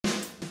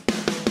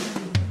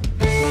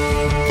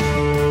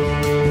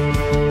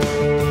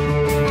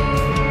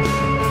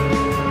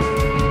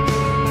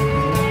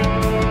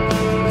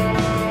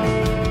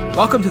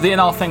Welcome to the In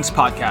All Things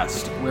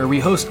podcast, where we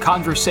host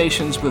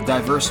conversations with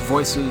diverse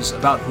voices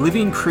about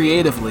living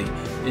creatively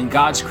in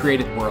God's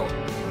created world.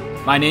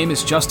 My name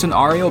is Justin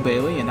Ariel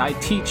Bailey, and I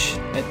teach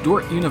at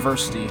Dordt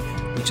University,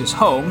 which is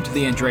home to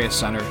the Andreas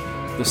Center,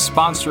 the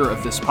sponsor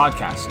of this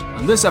podcast.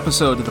 On this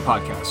episode of the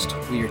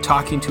podcast, we are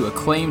talking to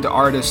acclaimed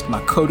artist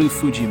Makoto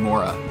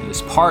Fujimura, and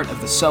as part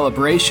of the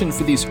celebration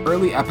for these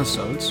early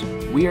episodes,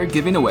 we are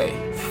giving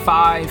away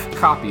 5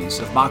 copies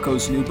of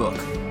Mako's new book,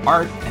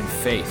 Art and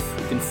Faith.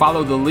 You can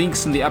follow the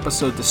links in the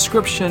episode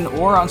description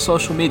or on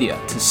social media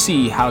to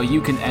see how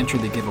you can enter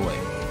the giveaway.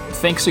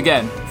 Thanks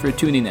again for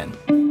tuning in.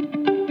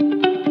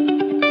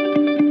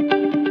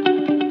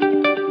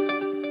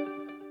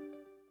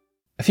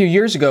 A few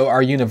years ago,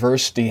 our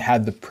university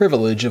had the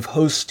privilege of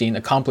hosting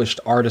accomplished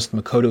artist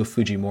Makoto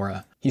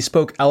Fujimura. He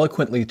spoke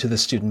eloquently to the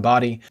student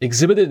body,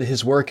 exhibited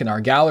his work in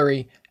our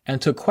gallery,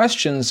 and took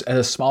questions at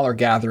a smaller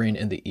gathering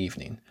in the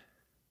evening.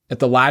 At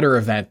the latter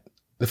event,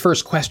 the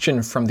first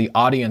question from the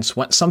audience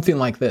went something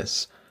like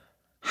this: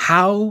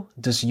 how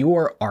does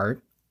your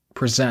art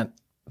present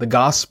the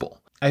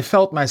gospel? I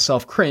felt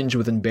myself cringe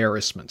with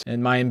embarrassment,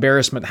 and my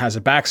embarrassment has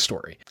a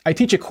backstory. I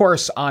teach a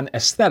course on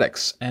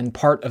aesthetics, and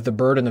part of the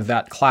burden of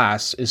that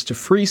class is to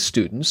free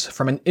students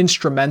from an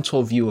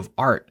instrumental view of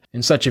art.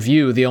 In such a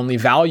view, the only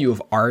value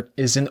of art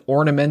is in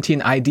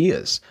ornamenting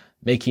ideas,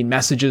 making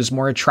messages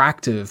more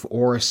attractive,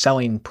 or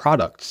selling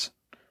products.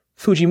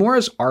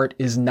 Fujimura's art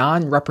is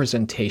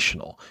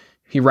non-representational.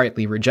 He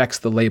rightly rejects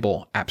the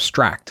label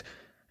abstract,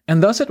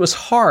 and thus it was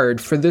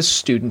hard for this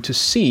student to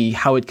see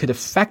how it could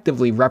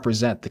effectively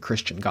represent the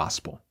Christian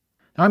gospel.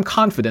 Now, I'm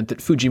confident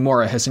that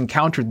Fujimura has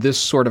encountered this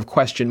sort of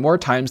question more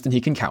times than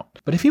he can count,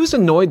 but if he was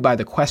annoyed by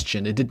the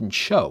question, it didn't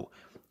show.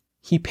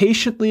 He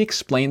patiently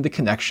explained the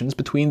connections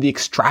between the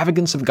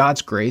extravagance of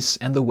God's grace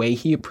and the way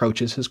he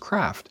approaches his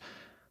craft.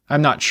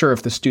 I'm not sure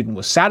if the student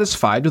was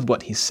satisfied with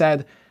what he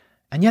said,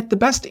 and yet the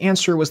best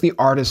answer was the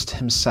artist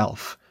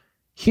himself.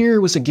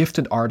 Here was a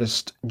gifted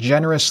artist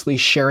generously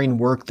sharing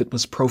work that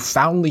was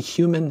profoundly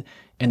human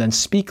and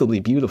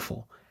unspeakably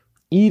beautiful,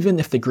 even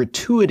if the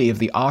gratuity of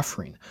the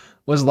offering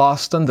was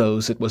lost on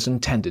those it was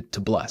intended to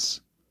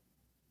bless.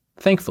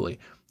 Thankfully,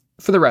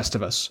 for the rest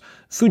of us,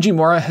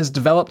 Fujimura has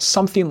developed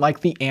something like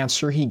the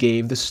answer he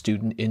gave the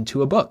student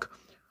into a book.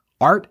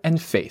 Art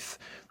and Faith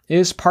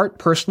is part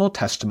personal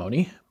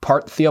testimony,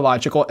 part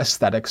theological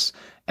aesthetics,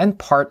 and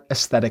part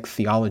aesthetic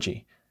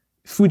theology.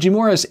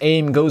 Fujimura's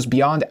aim goes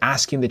beyond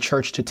asking the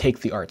church to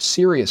take the art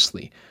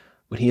seriously.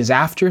 What he is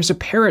after is a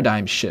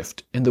paradigm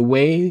shift in the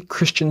way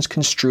Christians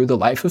construe the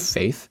life of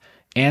faith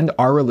and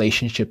our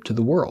relationship to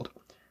the world.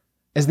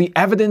 As the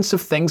evidence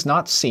of things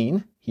not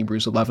seen,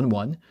 Hebrews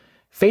 11:1,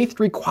 faith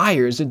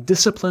requires a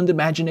disciplined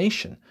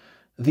imagination,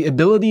 the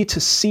ability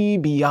to see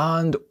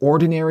beyond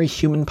ordinary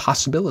human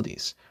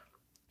possibilities.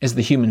 As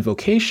the human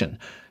vocation,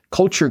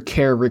 culture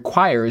care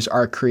requires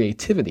our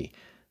creativity,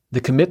 the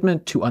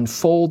commitment to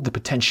unfold the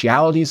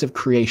potentialities of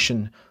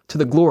creation to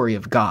the glory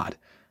of God.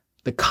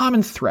 The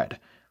common thread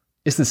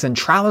is the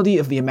centrality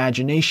of the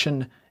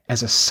imagination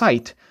as a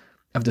site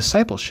of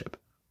discipleship.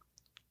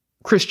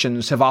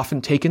 Christians have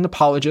often taken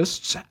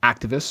apologists,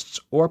 activists,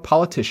 or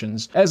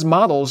politicians as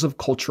models of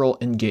cultural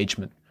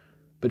engagement,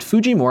 but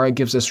Fujimura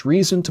gives us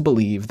reason to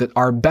believe that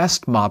our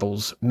best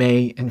models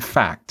may, in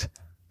fact,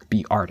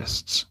 be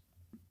artists.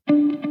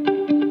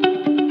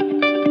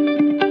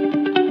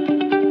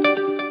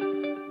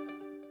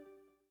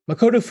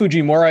 Makoto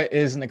Fujimura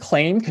is an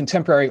acclaimed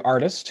contemporary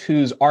artist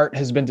whose art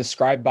has been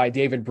described by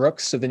David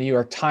Brooks of the New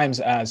York Times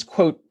as,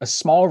 quote, a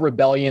small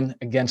rebellion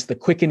against the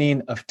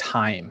quickening of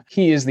time.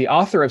 He is the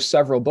author of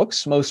several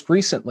books, most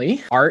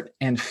recently, Art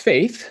and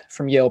Faith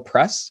from Yale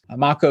Press.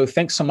 Mako,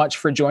 thanks so much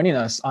for joining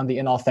us on the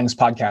In All Things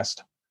podcast.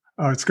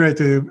 Oh, it's great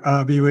to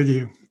be with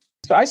you.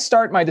 So I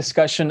start my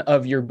discussion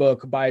of your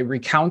book by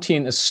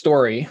recounting a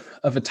story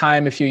of a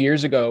time a few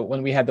years ago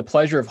when we had the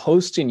pleasure of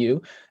hosting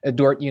you at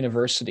Dordt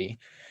University.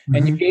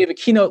 And you gave a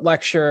keynote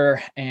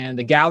lecture and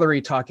a gallery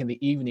talk in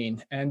the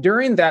evening. And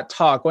during that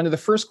talk, one of the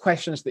first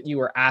questions that you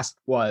were asked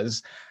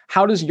was,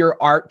 how does your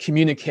art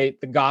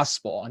communicate the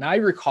gospel? And I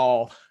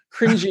recall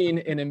cringing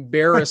in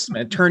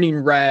embarrassment, turning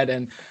red.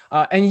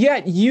 And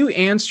yet you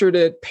answered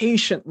it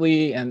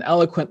patiently and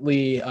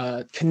eloquently,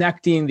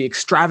 connecting the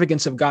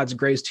extravagance of God's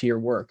grace to your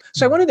work.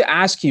 So I wanted to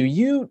ask you,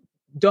 you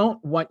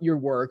don't want your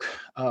work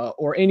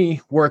or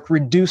any work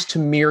reduced to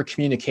mere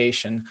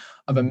communication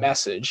of a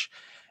message.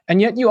 And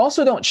yet you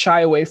also don't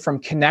shy away from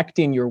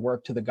connecting your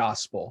work to the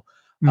gospel.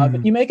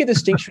 But you make a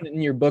distinction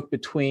in your book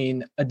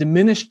between a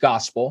diminished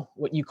gospel,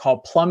 what you call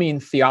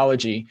plumbing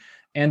theology,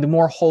 and the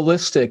more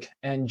holistic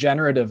and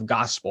generative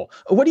gospel.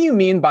 What do you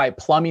mean by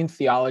plumbing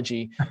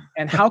theology?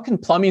 And how can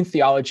plumbing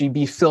theology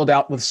be filled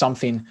out with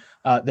something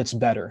that's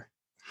better?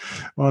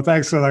 Well,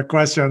 thanks for that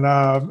question.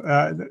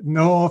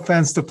 No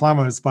offense to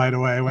plumbers, by the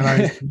way. When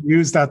I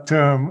use that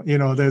term,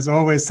 there's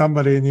always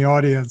somebody in the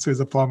audience who's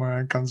a plumber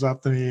and comes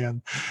up to me.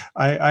 And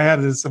I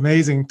had this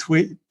amazing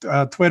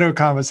Twitter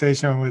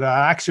conversation with an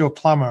actual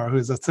plumber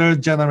who's a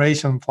third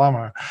generation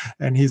plumber.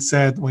 And he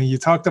said, when you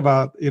talked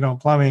about,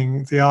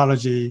 plumbing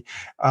theology,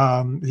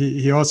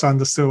 he also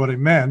understood what it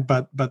meant.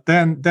 But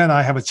then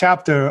I have a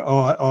chapter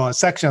or a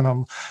section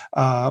on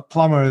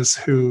plumbers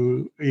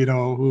who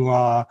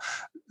are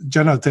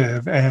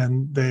generative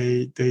and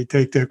they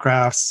take their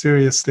craft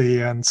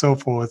seriously and so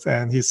forth.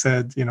 And he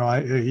said,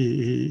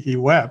 he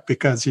wept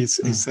because he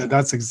said,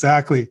 that's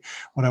exactly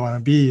what I want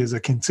to be, is a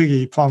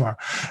kintsugi plumber.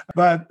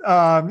 But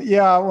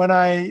when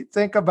I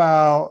think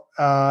about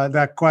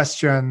that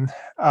question,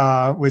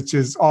 which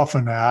is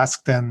often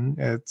asked, and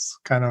it's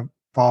kind of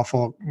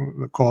powerful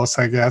course,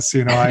 I guess,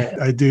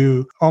 I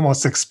do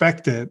almost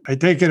expect it. I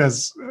take it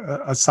as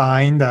a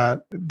sign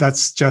that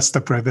that's just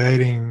a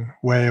prevailing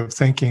way of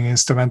thinking,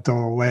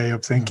 instrumental way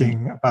of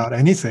thinking about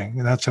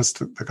anything, not just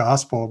the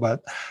gospel,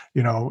 but,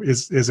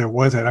 is it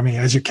worth it? I mean,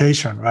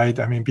 education, right?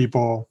 I mean,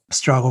 people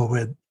struggle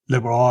with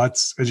liberal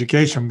arts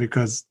education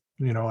because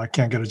I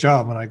can't get a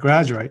job when I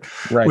graduate,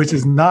 right, which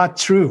is not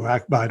true,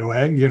 by the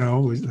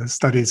way.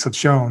 Studies have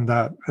shown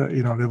that,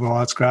 liberal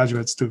arts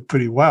graduates do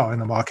pretty well in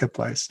the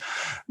marketplace.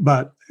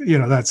 But,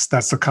 that's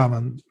the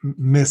common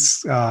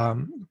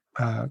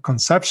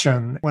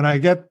misconception. When I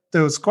get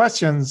those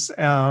questions,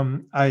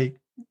 I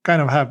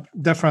kind of have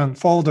different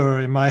folder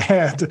in my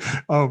head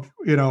of,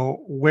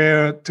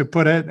 where to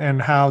put it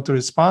and how to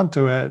respond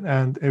to it.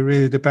 And it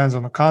really depends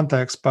on the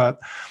context.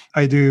 But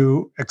I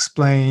do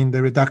explain the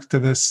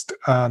reductivist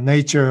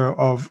nature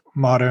of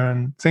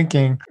modern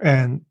thinking,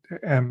 and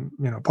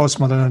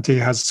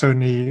postmodernity has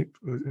certainly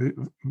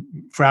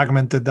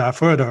fragmented that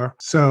further.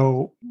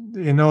 So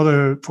in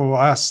order for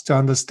us to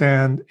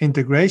understand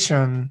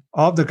integration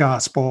of the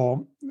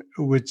gospel,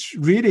 which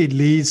really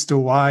leads to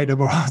why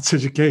liberal arts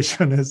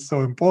education is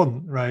so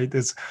important, right?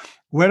 It's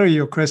whether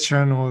you're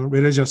Christian or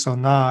religious or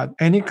not,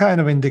 any kind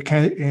of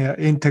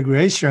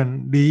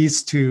integration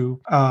leads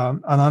to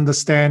an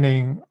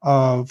understanding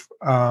of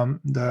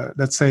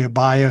let's say, a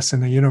bias in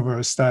the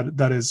universe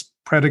that is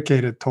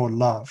predicated toward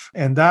love.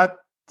 And that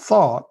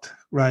thought,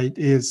 right,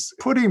 is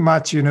pretty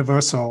much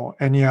universal.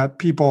 And yet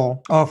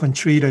people often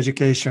treat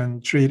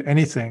education, treat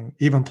anything,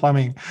 even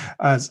plumbing,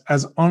 as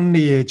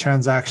only a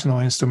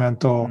transactional,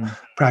 instrumental,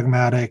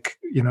 pragmatic,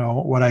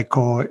 what I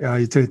call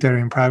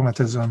utilitarian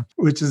pragmatism,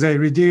 which is a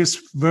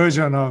reduced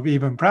version of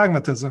even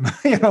pragmatism,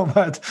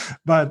 but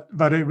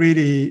it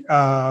really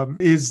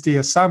is the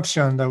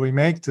assumption that we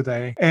make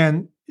today.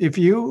 And if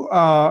you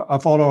are a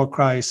follower of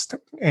Christ,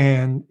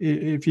 and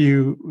if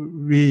you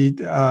read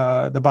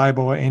the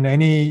Bible in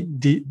any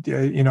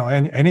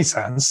any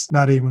sense,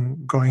 not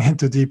even going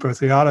into deeper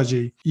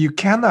theology, you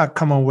cannot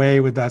come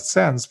away with that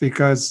sense,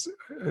 because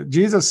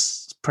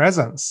Jesus'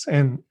 presence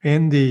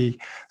in the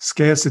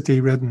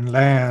scarcity-ridden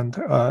land,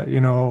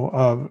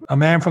 of a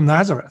man from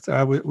Nazareth,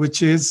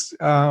 which is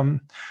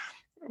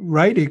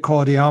rightly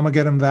called the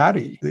Armageddon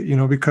Valley,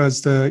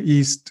 because the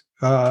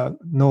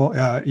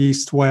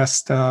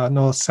east-west,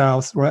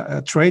 north-south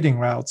trading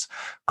routes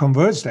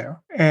converge there.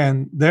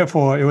 And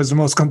therefore, it was the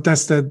most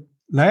contested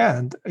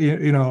land,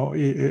 even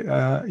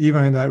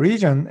in that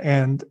region.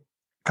 And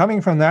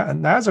coming from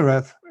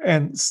Nazareth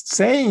and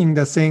saying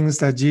the things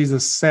that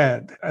Jesus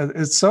said,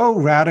 it's so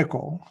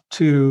radical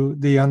to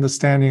the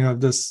understanding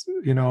of this,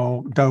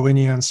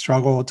 Darwinian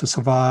struggle to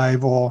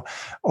survive, or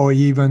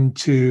even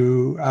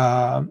to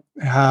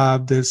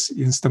have this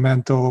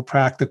instrumental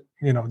practice,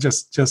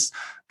 just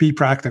be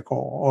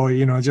practical, or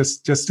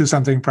just do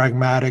something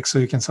pragmatic so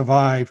you can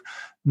survive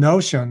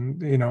notion.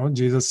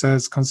 Jesus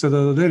says,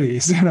 consider the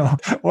lilies.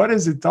 What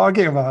is it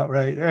talking about,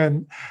 right?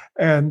 And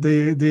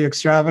the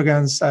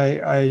extravagance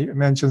I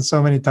mentioned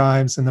so many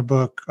times in the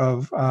book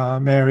of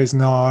Mary's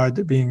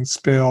nard being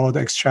spilled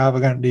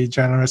extravagantly,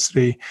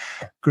 generously,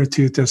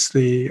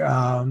 gratuitously,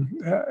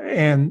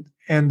 and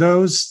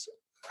those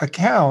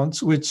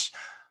accounts, which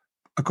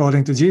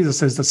according to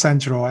Jesus is the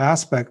central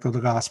aspect of the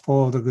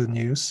gospel, of the good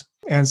news.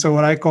 And so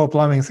what I call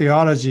plumbing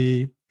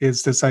theology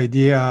is this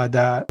idea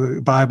that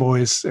the Bible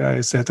is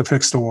there to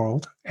fix the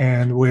world,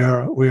 and we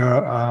are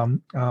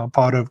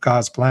part of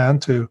God's plan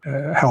to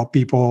help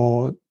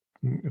people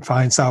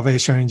find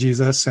salvation in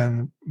Jesus,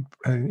 and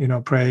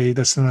pray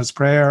the sinner's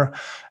prayer,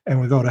 and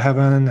we go to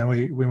heaven, and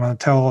we want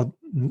to tell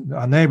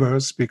our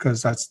neighbors,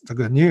 because that's the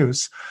good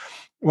news.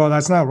 Well,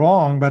 that's not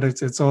wrong, but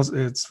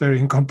it's very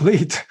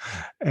incomplete.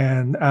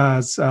 And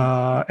as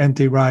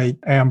N.T. Wright,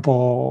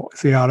 ample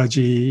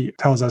theology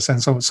tells us,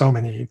 and so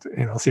many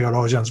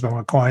theologians from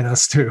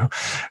Aquinas to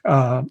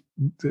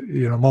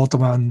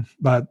Moltmann,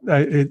 but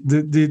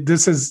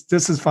this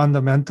is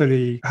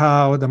fundamentally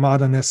how the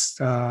modernist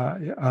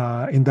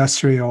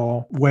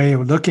industrial way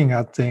of looking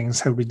at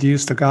things have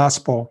reduced the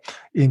gospel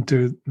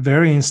into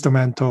very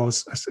instrumental,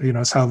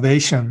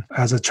 salvation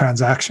as a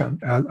transaction,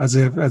 as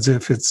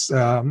if it's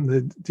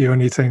the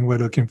only thing we're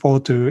looking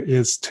forward to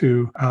is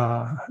to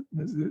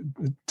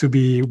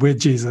be with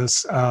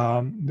Jesus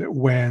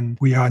when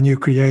we are new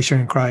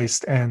creation in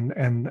Christ,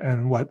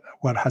 and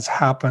what has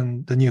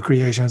happened, the new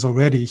creation is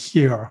already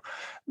here,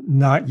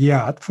 not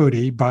yet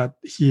fully, but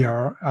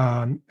here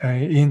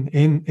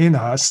in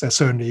us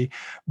certainly,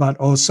 but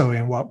also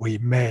in what we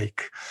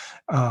make.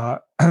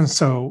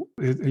 So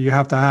you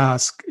have to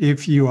ask,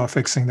 if you are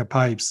fixing the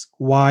pipes,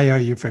 why are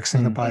you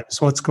fixing the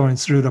pipes? What's going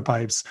through the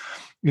pipes?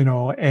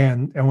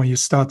 And when you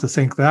start to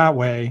think that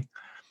way,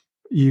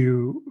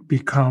 you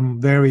become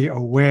very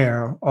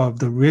aware of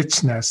the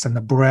richness and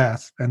the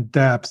breadth and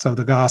depth of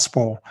the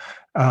gospel,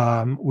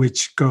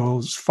 which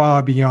goes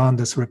far beyond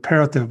this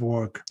reparative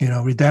work.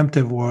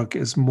 Redemptive work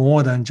is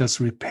more than just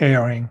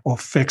repairing or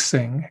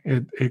fixing.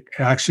 It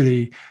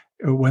actually,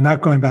 we're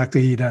not going back to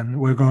Eden.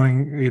 We're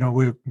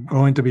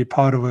going to be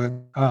part of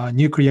a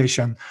new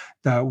creation,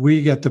 that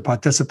we get to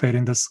participate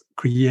in this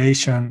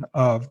creation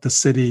of the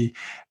city,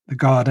 the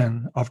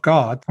garden of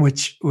God,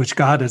 which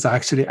God is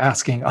actually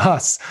asking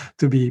us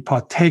to be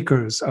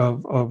partakers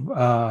of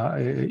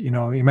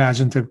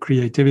imaginative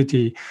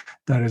creativity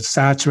that is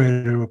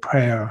saturated with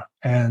prayer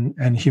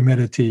and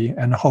humility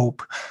and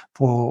hope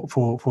for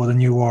the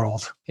new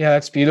world. Yeah,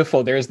 that's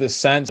beautiful. There's this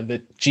sense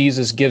that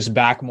Jesus gives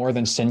back more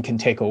than sin can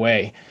take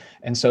away.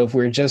 And so if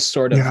we're just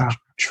sort of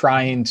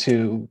trying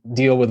to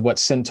deal with what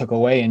sin took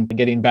away and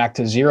getting back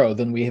to zero,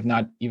 then we have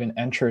not even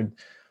entered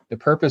the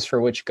purpose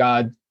for which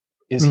God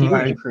is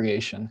healing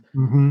creation.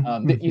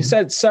 You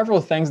said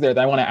several things there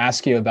that I want to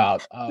ask you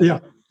about.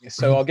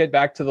 So I'll get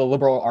back to the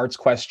liberal arts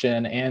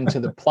question and to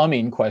the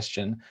plumbing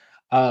question.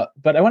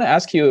 But I want to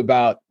ask you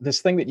about this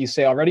thing that you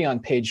say already on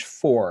page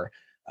 4.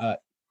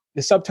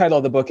 The subtitle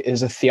of the book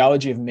is A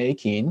Theology of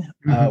Making,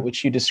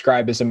 which you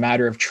describe as a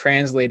matter of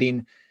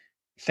translating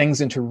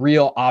things into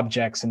real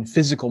objects and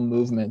physical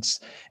movements.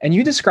 And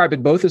you describe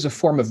it both as a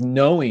form of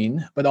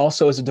knowing, but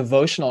also as a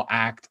devotional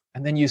act.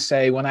 And then you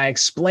say, when I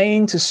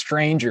explain to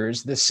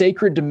strangers the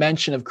sacred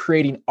dimension of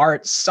creating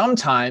art,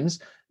 sometimes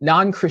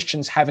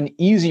non-Christians have an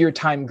easier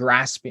time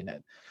grasping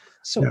it.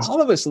 So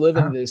all of us live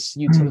in this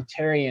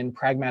utilitarian,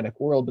 pragmatic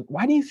world, but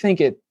why do you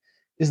think it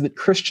is that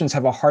Christians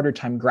have a harder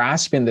time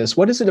grasping this?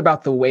 What is it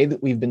about the way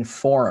that we've been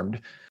formed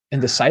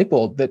and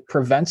discipled that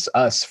prevents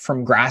us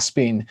from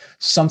grasping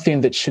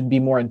something that should be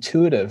more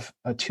intuitive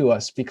to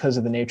us because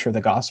of the nature of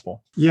the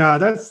gospel? Yeah,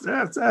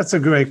 that's a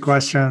great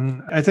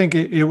question. I think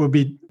it would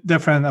be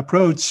different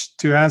approach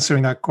to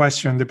answering that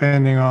question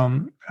depending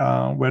on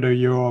whether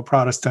you're a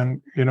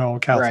Protestant,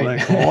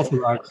 Catholic or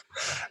Orthodox.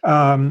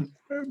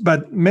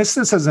 But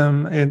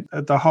mysticism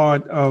at the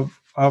heart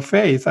of our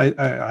faith,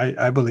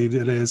 I believe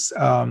it is,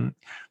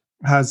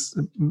 has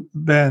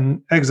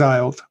been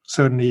exiled,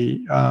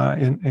 certainly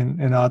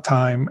in our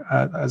time,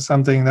 as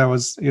something that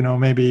was,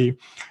 maybe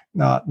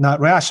not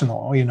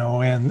rational,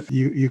 and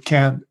you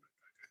can't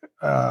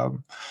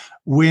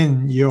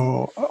win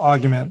your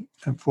argument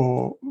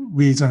for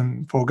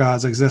reason for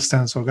God's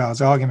existence or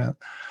God's argument.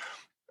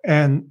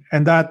 And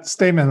that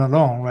statement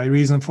alone, right,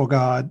 reason for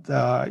God,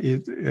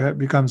 it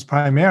becomes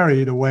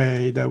primarily the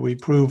way that we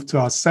prove to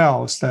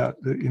ourselves that,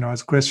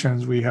 as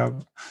Christians, we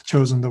have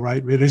chosen the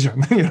right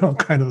religion,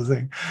 kind of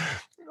thing.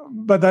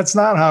 But that's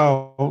not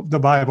how the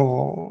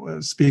Bible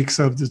speaks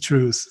of the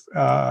truth.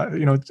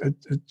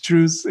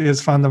 Truth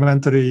is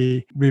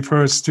fundamentally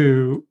refers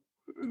to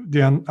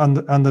the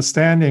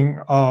understanding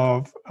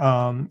of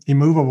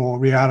immovable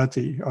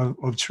reality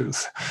of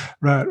truth,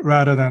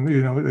 rather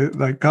than,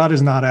 like, God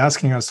is not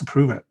asking us to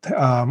prove it,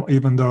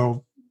 even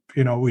though,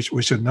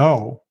 we should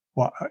know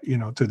what,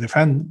 to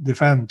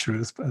defend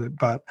truth,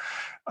 but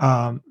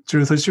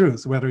truth is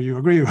truth, whether you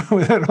agree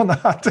with it or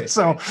not.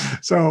 So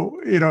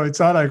it's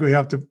not like we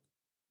have to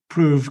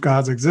prove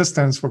God's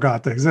existence for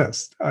God to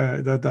exist.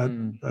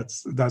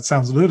 That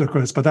sounds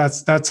ludicrous, but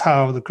that's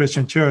how the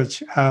Christian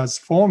church has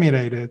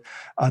formulated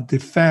a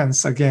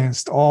defense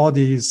against all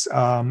these,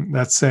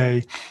 let's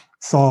say,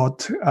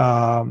 thought,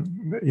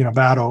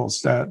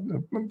 battles that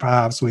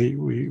perhaps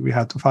we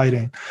had to fight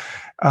in.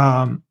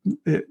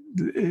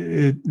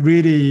 It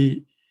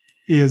really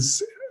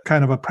is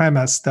kind of a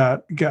premise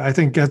that I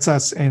think gets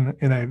us in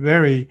a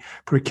very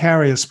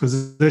precarious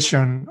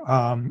position,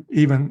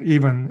 even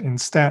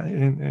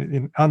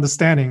in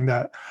understanding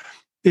that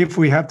if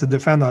we have to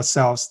defend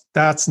ourselves,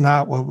 that's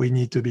not what we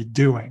need to be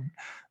doing,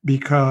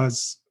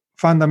 because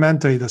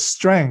fundamentally the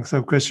strength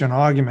of Christian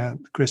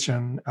argument,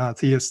 Christian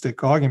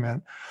theistic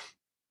argument,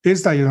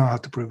 is that you don't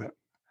have to prove it.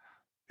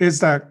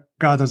 Is that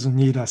God doesn't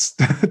need us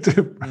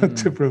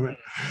to prove it.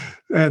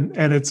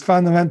 and it's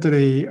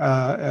fundamentally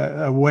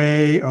a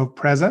way of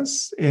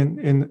presence in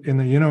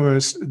the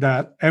universe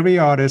that every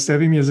artist,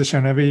 every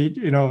musician, every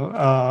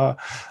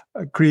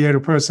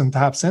creative person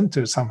taps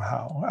into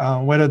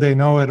somehow. Whether they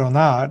know it or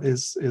not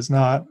is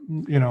not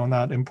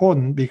not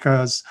important,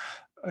 because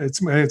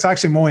it's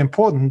actually more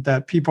important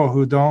that people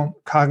who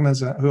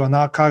are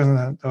not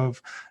cognizant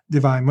of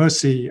divine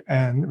mercy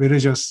and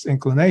religious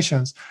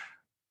inclinations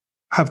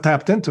have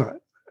tapped into it.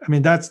 I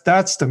mean, that's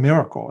the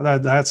miracle.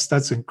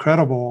 That's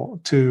incredible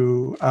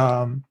to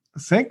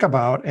think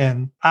about.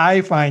 And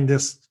I find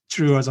this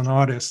true as an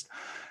artist,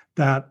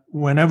 that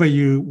whenever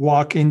you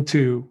walk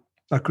into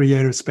a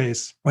creative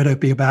space, whether it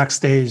be a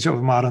backstage of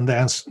a modern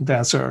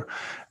dancer,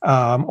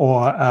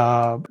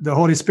 or the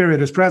Holy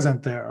Spirit is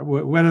present there,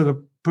 whether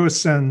the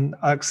person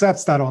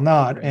accepts that or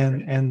not,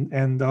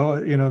 and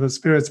the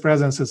Spirit's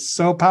presence is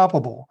so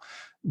palpable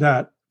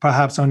that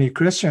perhaps only a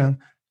Christian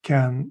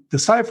can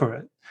decipher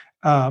it.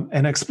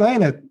 And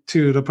explain it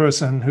to the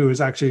person who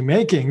is actually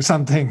making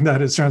something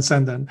that is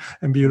transcendent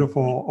and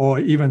beautiful, or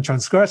even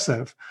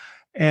transgressive,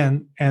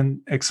 and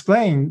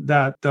explain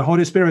that the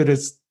Holy Spirit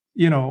is,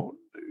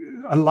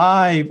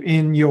 alive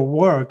in your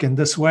work in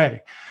this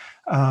way.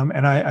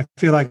 And I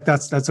feel like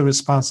that's a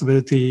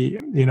responsibility,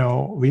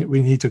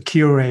 we need to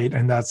curate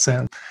in that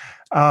sense.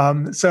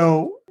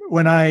 So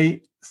when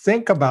I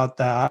think about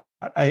that,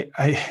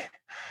 I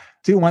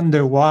do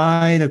wonder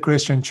why the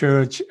Christian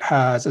church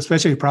has,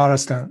 especially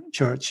Protestant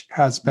church,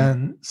 has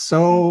been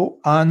so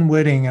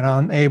unwilling and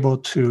unable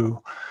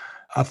to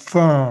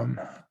affirm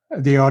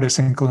the artist's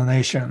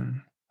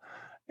inclination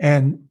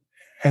and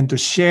to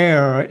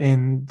share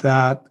in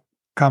that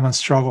common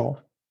struggle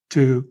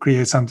to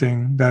create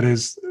something that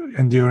is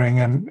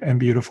enduring and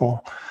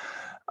beautiful.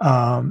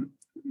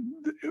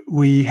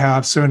 We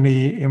have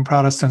certainly in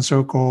Protestant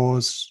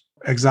circles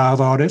exiled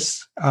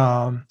artists.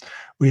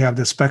 We have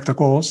the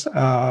spectacles. We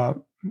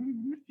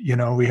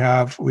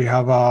have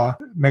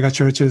mega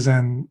churches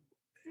and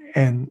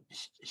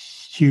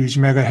huge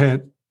mega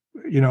hit,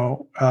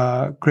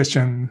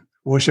 Christian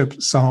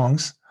worship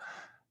songs.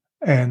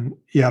 And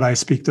yet I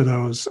speak to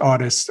those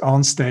artists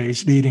on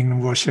stage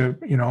leading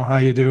worship, how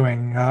you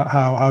doing?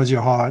 How's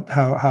your heart?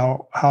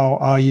 How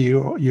are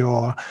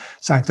your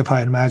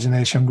sanctified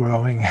imagination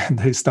growing? And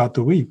they start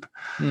to weep,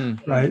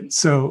 right?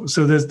 So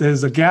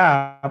there's a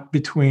gap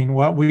between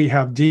what we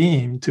have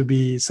deemed to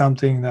be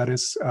something that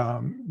is,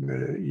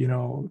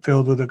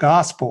 filled with the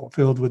gospel,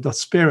 filled with the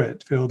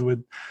Spirit, filled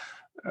with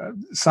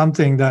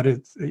something that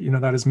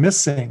is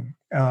missing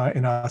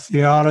in our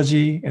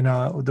theology, in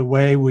the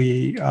way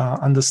we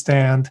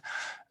understand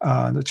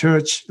the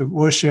church, the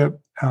worship.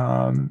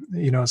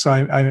 So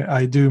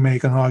I do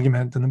make an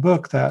argument in the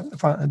book that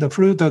the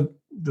fruit of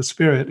the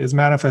Spirit is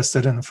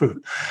manifested in the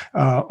fruit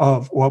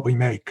of what we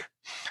make.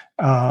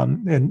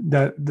 And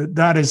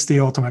that is the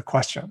ultimate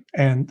question.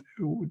 And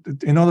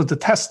in order to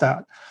test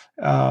that,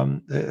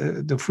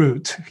 the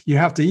fruit, you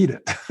have to eat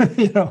it,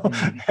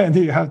 and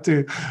you have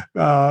to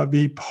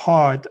be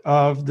part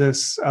of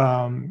this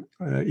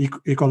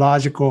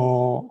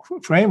ecological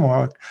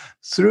framework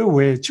through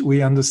which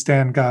we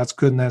understand God's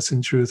goodness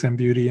and truth and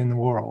beauty in the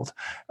world.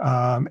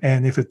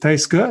 And if it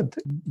tastes good,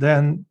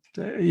 then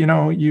we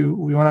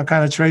want to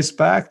kind of trace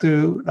back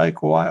to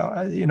like,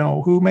 why,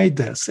 who made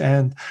this,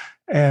 and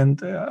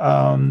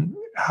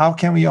how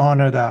can we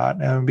honor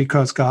that?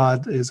 Because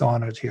God is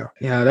honored here.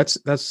 Yeah,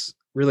 that's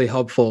really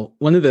helpful.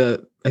 One of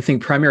the, I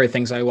think, primary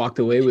things I walked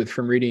away with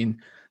from reading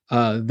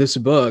this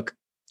book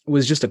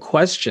was just a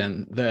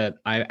question that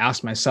I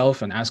asked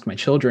myself and asked my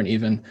children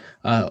even,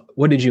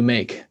 what did you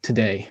make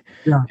today?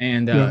 Yeah.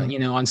 And,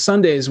 on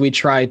Sundays, we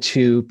try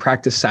to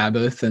practice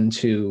Sabbath and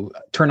to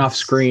turn off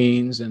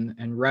screens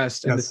and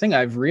rest. And the thing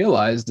I've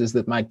realized is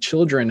that my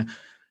children,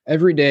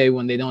 every day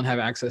when they don't have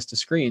access to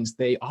screens,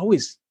 they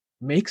always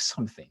make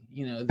something,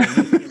 they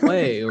make a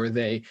play, or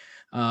they,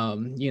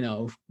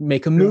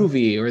 make a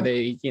movie, or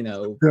they,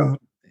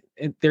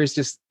 there's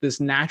just this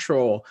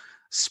natural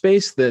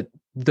space that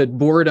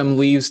boredom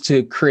leaves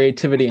to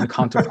creativity and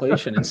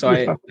contemplation. And so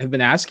I have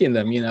been asking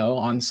them,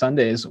 on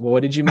Sundays, well,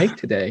 what did you make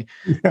today?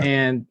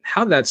 And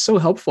how that's so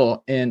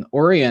helpful in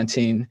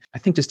orienting, I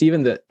think, just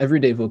even the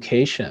everyday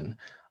vocation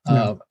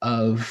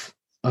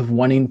of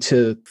wanting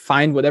to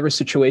find whatever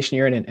situation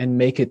you're in and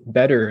make it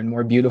better and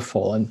more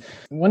beautiful. And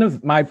one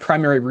of my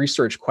primary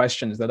research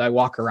questions that I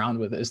walk around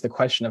with is the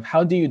question of,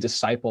 how do you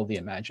disciple the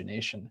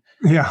imagination?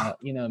 Yeah.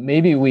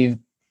 Maybe we've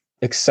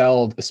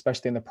excelled,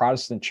 especially in the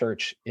Protestant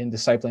church, in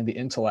discipling the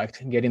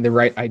intellect and getting the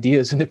right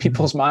ideas into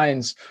people's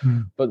minds.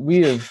 But we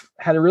have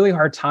had a really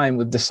hard time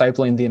with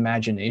discipling the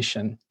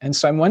imagination. And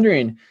so I'm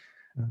wondering,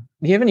 do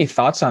you have any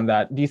thoughts on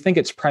that? Do you think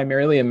it's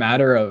primarily a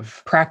matter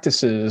of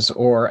practices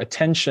or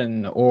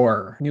attention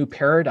or new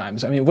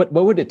paradigms? I mean, what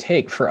would it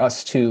take for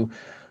us to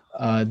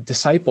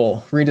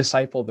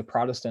redisciple the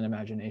Protestant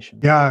imagination?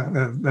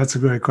 Yeah, that's a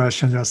great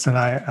question, Justin.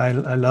 I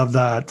love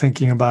that,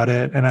 thinking about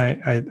it. And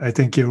I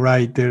think you're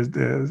right.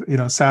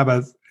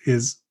 Sabbath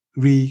is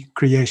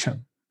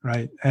recreation,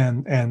 right?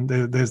 And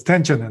there's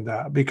tension in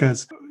that,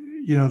 because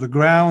the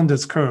ground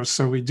is cursed,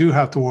 so we do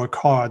have to work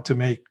hard to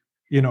make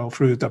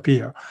fruit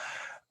appear.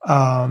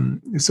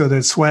 So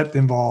there's sweat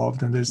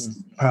involved, and there's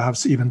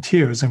perhaps even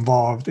tears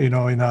involved, in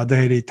our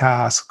daily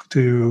task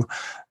to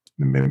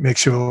make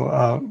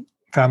sure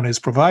family is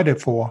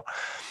provided for.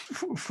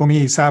 For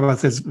me,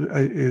 Sabbath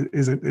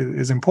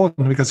is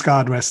important because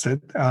God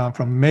rested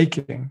from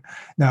making.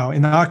 Now,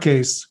 in our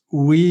case,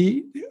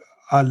 we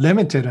are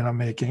limited in our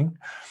making,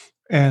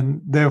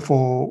 and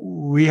therefore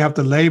we have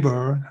to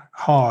labor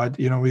hard.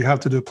 We have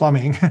to do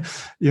plumbing,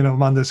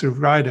 Monday through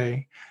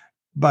Friday.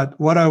 But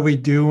what are we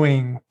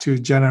doing to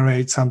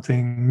generate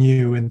something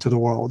new into the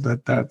world?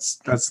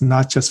 That's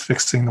not just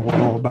fixing the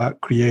world, but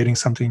creating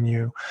something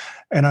new.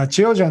 And our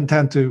children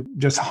tend to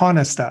just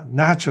harness that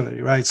naturally,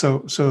 right? So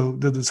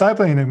the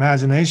discipling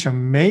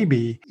imagination may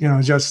be,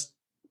 just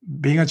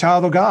being a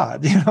child of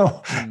God,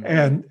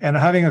 and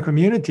having a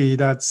community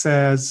that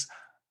says,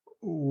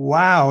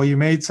 wow, you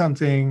made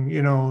something,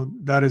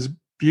 that is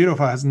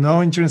beautiful, has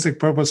no intrinsic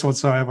purpose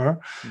whatsoever.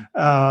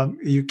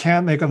 You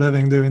can't make a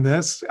living doing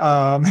this,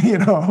 and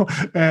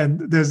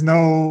there's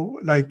no,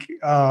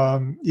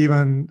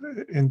 even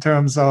in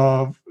terms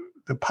of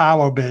the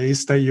power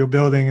base that you're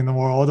building in the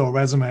world or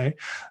resume,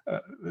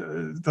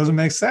 doesn't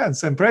make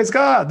sense. And praise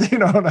God,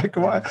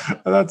 why?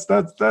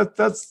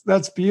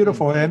 That's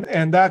beautiful.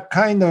 And that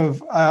kind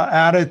of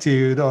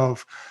attitude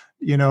of,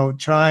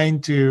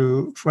 trying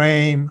to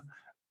frame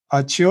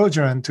our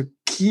children to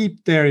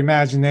keep their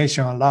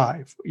imagination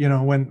alive,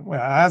 when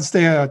as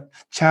they are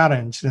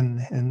challenged, and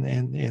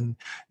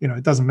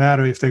it doesn't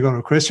matter if they go to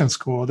a Christian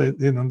school, they're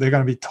going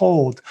to be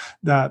told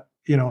that,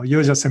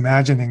 you're just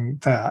imagining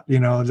that,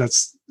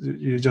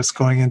 you're just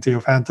going into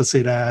your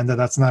fantasy land, and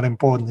that's not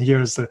important.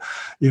 Here's the,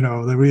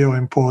 the real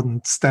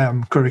important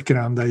STEM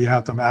curriculum that you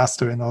have to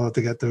master in order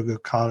to get to a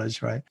good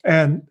college, right?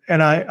 And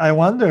I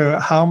wonder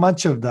how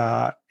much of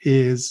that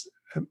is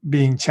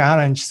being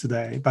challenged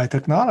today by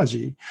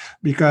technology,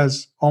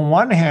 because on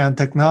one hand,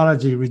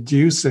 technology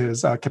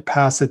reduces our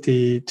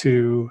capacity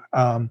to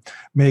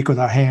make with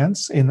our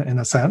hands in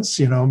a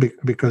sense,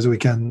 because we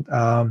can,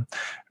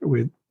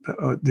 with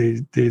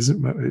these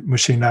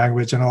machine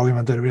language and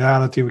augmented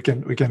reality, we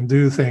can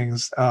do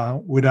things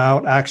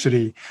without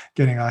actually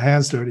getting our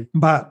hands dirty.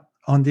 But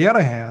on the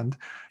other hand,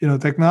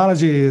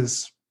 technology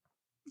is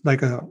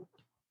like a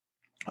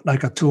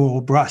tool,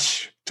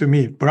 brush. To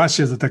me, brush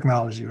is a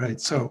technology, right?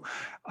 So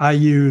I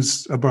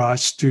use a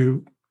brush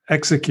to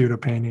execute a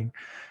painting.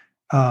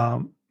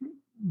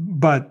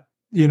 But,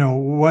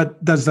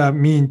 what does that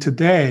mean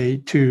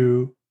today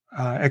to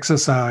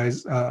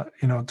exercise,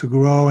 to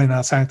grow in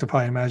our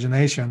sanctified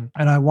imagination?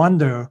 And I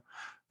wonder,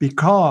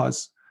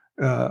 because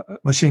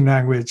machine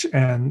language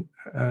and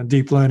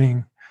deep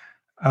learning,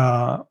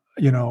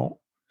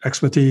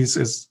 expertise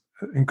is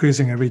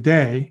increasing every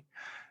day,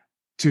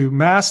 to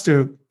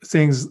master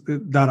things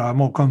that are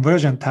more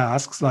convergent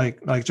tasks,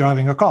 like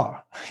driving a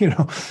car,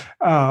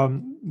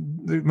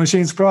 the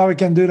machines probably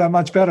can do that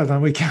much better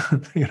than we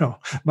can,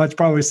 much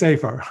probably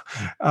safer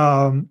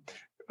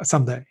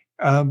someday.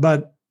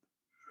 But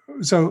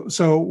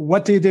so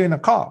what do you do in a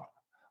car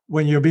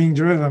when you're being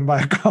driven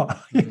by a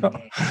car?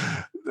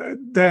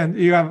 Then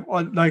you have,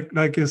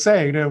 like you're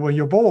saying, when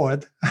you're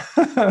bored,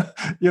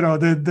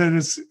 there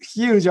is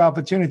huge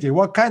opportunity.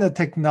 What kind of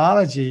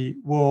technology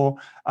will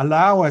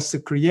allow us to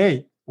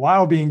create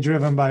while being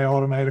driven by an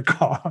automated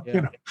car?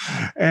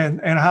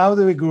 And how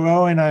do we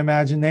grow in our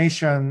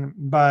imagination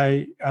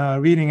by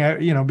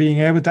reading, being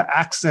able to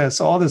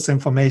access all this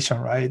information,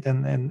 right,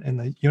 in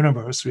the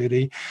universe,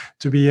 really,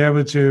 to be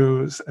able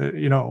to,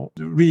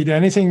 read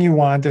anything you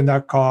want in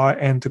that car,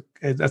 and to,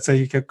 let's say,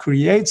 you can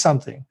create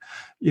something,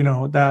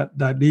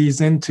 that leads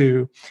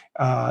into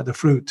the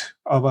fruit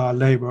of our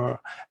labor.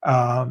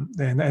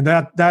 And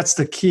that's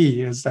the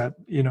key, is that,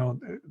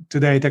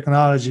 today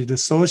technology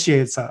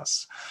dissociates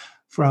us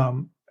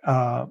from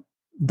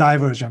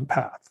divergent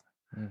path,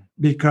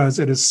 because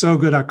it is so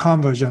good at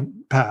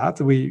convergent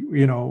path.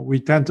 We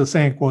tend to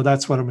think, well,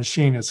 that's what a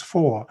machine is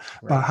for.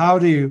 Right. But how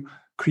do you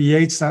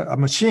create a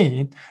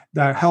machine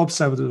that helps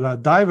us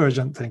with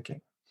divergent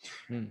thinking?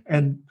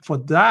 And for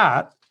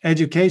that,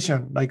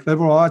 education, like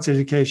liberal arts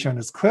education,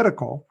 is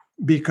critical,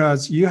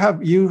 because you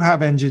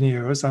have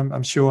engineers,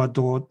 I'm sure,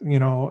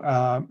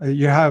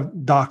 you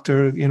have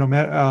doctor,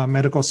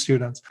 medical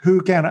students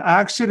who can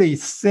actually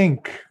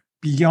think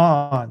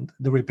beyond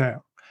the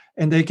repair,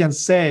 and they can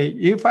say,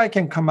 if I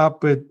can come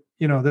up with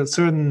the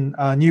certain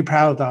new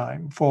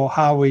paradigm for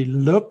how we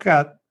look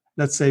at,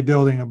 let's say,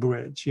 building a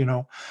bridge.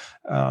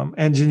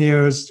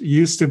 Engineers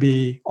used to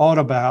be all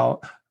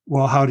about,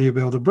 well, how do you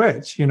build a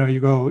bridge? You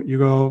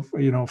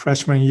go,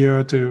 freshman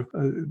year to,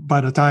 by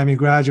the time you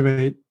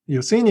graduate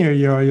your senior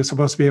year, you're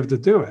supposed to be able to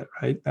do it,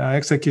 right?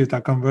 Execute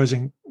a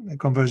conversion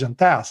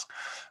task.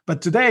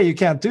 But today you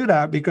can't do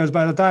that, because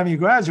by the time you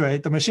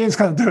graduate, the machine's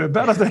going to do it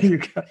better than you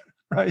can,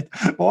 right?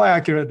 More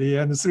accurately,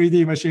 and the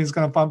 3D machine's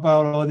going to pump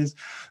out all these.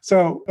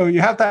 So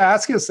you have to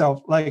ask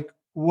yourself,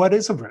 what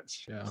is a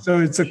bridge? Yeah. So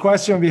it's a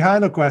question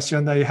behind a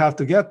question that you have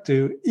to get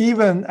to,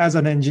 even as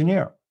an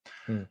engineer.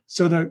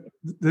 So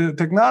the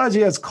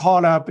technology has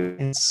caught up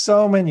in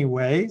so many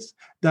ways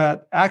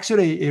that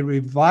actually it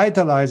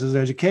revitalizes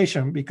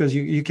education, because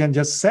you can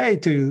just say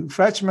to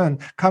freshmen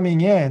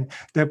coming in,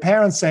 their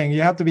parents saying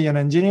you have to be an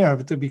engineer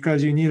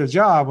because you need a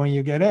job when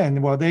you get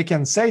in. Well, they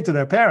can say to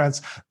their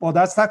parents, well,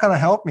 that's not going to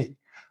help me.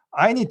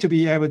 I need to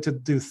be able to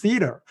do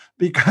theater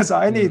because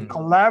I need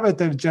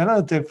collaborative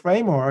generative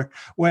framework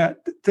where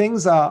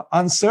things are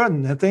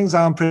uncertain and things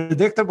are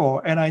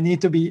unpredictable. And I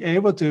need to be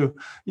able to,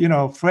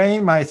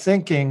 frame my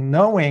thinking,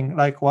 knowing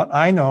like what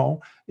I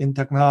know in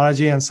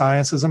technology and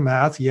sciences and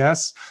math,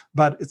 yes,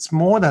 but it's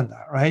more than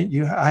that, right?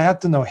 I have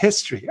to know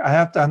history. I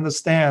have to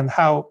understand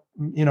how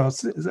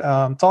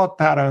thought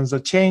patterns are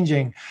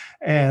changing,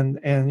 and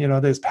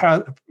there's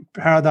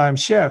paradigm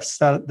shifts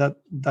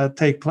that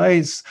take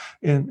place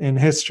in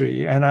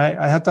history, and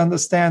I have to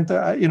understand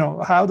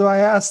how do I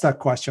ask that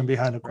question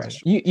behind the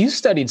question. You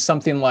studied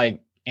something like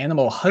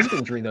animal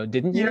husbandry, though,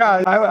 didn't you?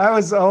 Yeah, I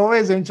was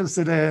always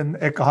interested in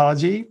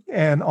ecology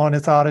and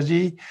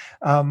ornithology,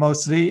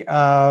 mostly.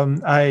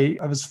 I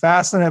was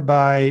fascinated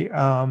by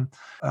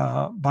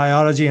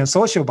biology and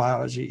social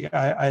biology.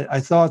 I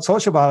thought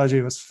social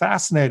biology was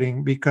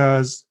fascinating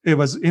because it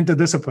was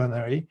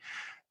interdisciplinary,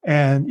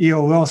 and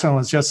E.O. Wilson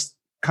was just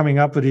coming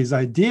up with these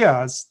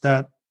ideas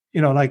that,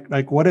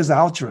 like what is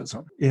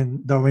altruism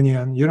in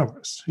Darwinian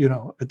universe?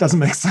 It doesn't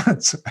make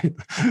sense. Right?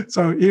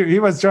 So he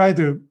was trying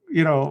to,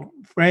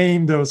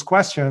 frame those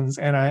questions,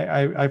 and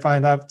I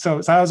find that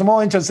so I was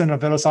more interested in the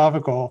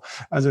philosophical,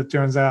 as it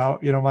turns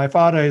out. My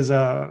father is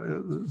a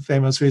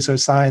famous research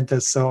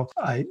scientist, so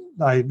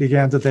I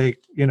began to take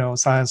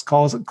science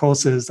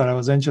courses that I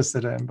was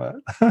interested in. But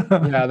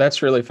yeah,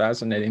 that's really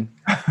fascinating.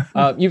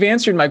 You've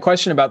answered my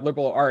question about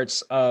liberal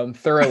arts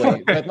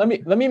thoroughly, but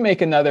let me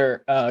make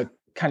another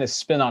kind of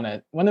spin on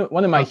it. One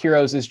of my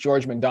heroes is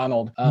George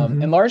MacDonald,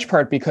 in large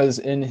part because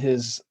in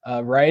his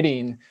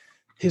writing,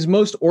 his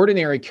most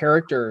ordinary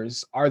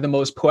characters are the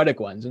most poetic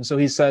ones. And so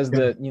he says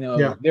that,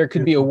 there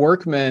could be a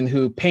workman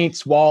who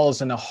paints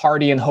walls in a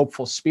hearty and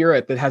hopeful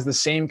spirit that has the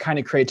same kind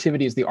of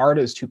creativity as the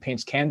artist who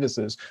paints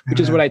canvases, which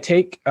is what I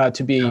take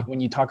to be when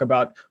you talk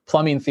about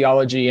plumbing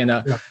theology in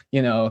a,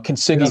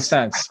 kintsugi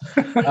sense.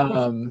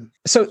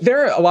 So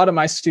there are a lot of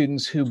my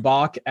students who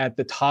balk at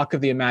the talk of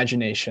the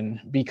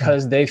imagination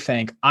because they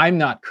think I'm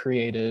not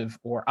creative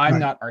or I'm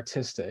not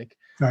artistic.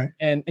 Right.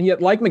 And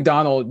yet, like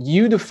MacDonald,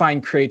 you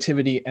define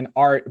creativity and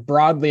art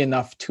broadly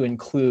enough to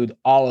include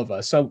all of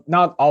us. So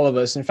not all of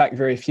us, in fact,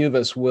 very few of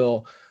us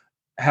will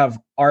have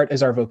art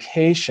as our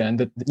vocation,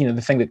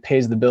 the thing that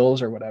pays the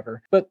bills or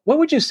whatever. But what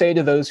would you say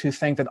to those who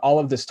think that all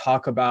of this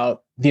talk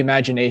about the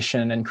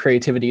imagination and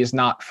creativity is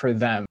not for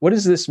them? What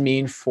does this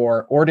mean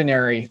for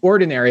ordinary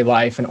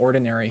life and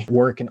ordinary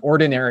work and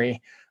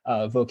ordinary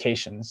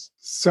vocations?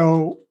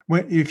 So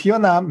if you're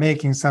not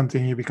making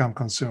something, you become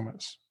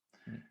consumers.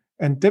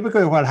 And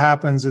typically what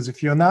happens is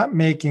if you're not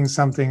making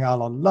something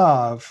out of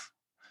love,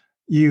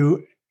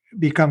 you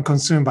become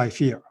consumed by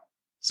fear.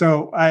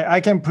 So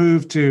I can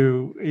prove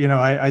to,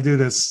 I do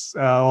this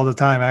all the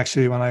time,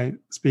 actually, when I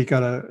speak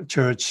at a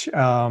church,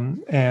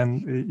 and,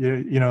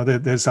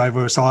 there's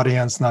diverse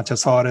audience, not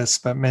just artists,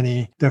 but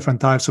many different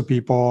types of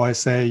people. I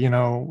say,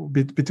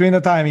 between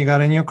the time you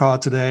got in your car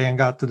today and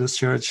got to this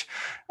church,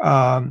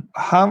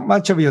 how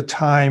much of your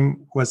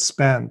time was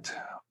spent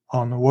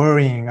on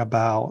worrying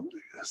about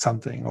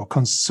something or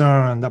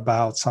concerned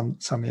about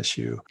some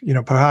issue?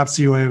 Perhaps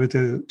you were able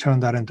to turn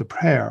that into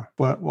prayer.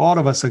 But all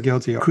of us are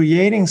guilty of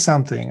creating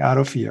something out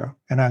of fear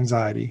and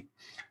anxiety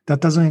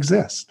that doesn't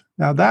exist.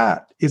 Now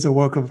that is a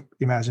work of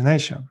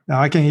imagination. Now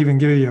I can even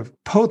give you a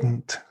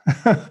potent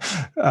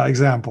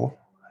example: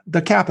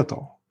 the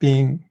Capitol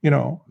being,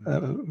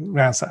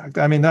 ransacked.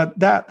 I mean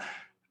that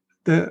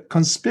the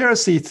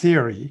conspiracy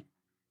theory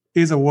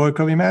is a work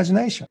of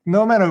imagination.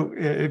 No matter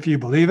if you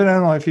believe it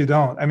or if you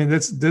don't. I mean,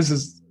 this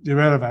is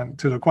irrelevant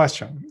to the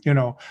question.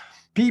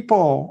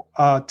 People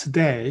are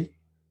today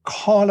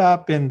caught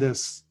up in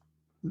this,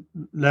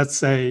 let's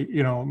say,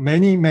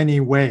 many,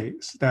 many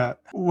ways that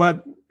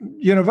what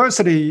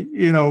university,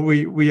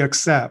 we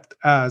accept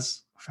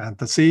as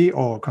fantasy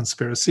or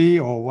conspiracy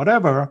or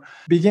whatever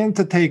begin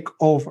to take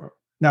over.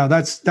 Now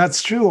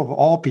that's true of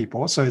all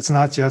people. So it's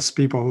not just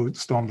people who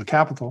storm the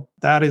Capitol.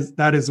 That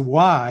is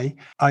why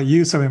our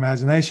use of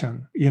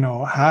imagination,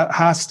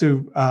 has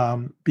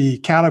to be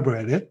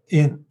calibrated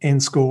in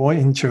school,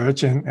 in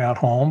church, and at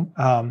home.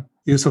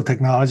 Use of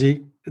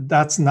technology.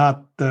 That's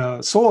not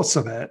the source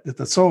of it.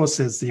 The source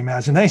is the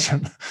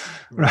imagination,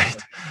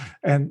 right?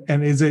 And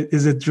is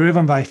it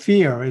driven by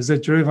fear? Is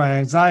it driven by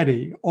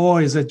anxiety?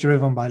 Or is it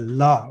driven by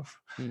love?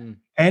 Mm-hmm.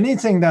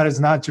 Anything that is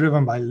not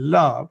driven by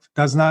love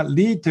does not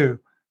lead to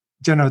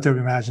generative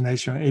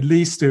imagination. It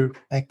leads to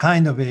a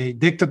kind of a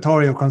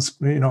dictatorial,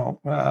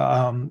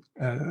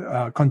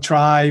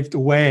 contrived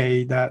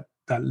way that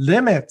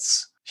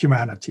limits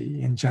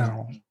humanity in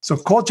general. So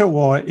culture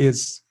war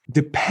is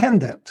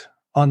dependent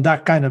on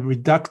that kind of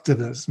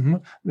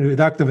reductivism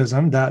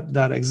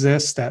that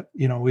exists, that,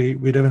 we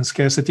live in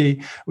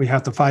scarcity. We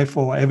have to fight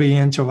for every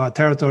inch of our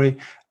territory.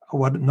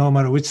 no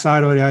matter which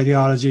side of the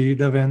ideology you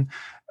live in,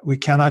 we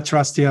cannot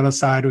trust the other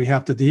side. We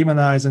have to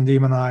demonize and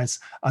demonize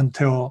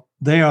until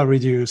they are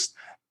reduced.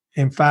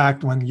 In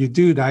fact, when you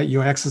do that,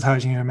 you're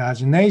exercising your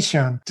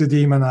imagination to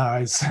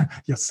demonize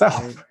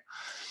yourself. Right.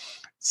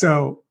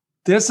 So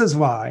this is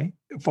why,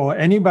 for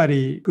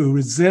anybody who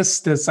resists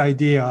this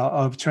idea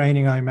of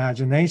training our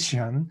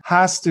imagination,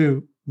 has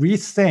to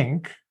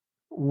rethink,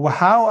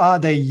 how are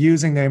they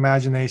using their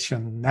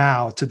imagination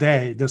now,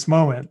 today, this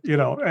moment?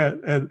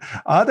 And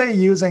are they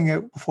using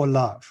it for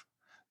love,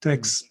 to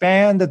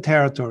expand the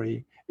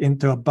territory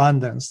into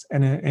abundance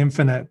and an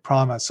infinite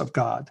promise of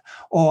God?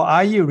 Or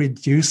are you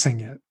reducing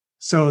it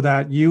so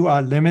that you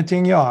are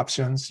limiting your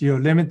options, you're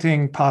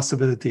limiting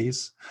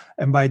possibilities,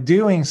 and by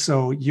doing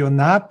so, you're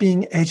not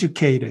being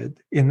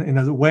educated in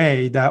a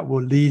way that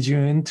will lead you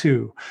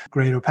into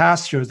greater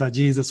pastures that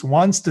Jesus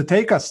wants to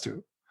take us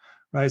to,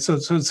 right? So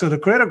the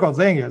critical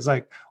thing is,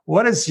 like,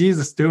 what is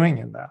Jesus doing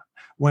in that?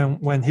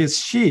 When his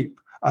sheep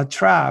are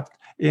trapped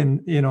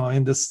in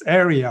this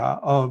area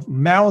of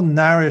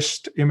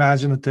malnourished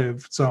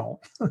imaginative zone,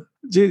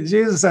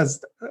 Jesus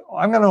says,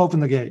 I'm going to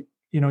open the gate.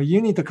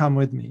 You need to come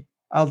with me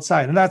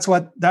outside. And that's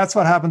what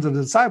happened to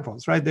the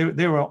disciples, right?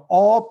 They were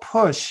all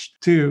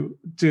pushed to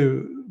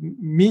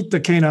meet the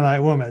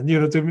Canaanite woman,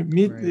 to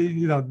meet,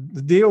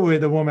 right, deal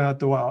with the woman at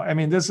the well. I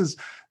mean, this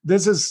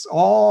is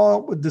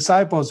all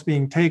disciples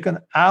being taken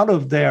out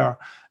of their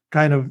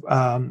kind of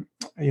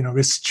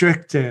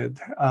restricted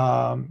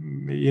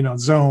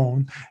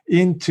zone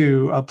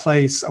into a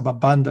place of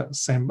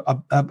abundance and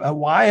a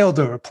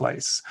wilder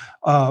place,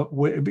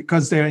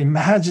 because their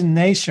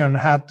imagination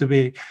had to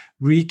be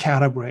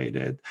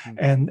recalibrated.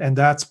 And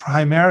that's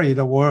primarily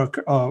the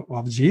work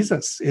of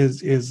Jesus,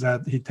 is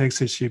that he takes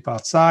his sheep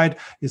outside.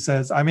 He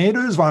says, I may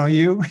lose one of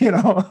you,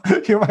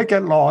 you might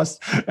get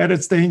lost and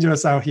it's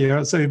dangerous out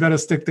here, so you better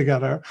stick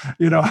together,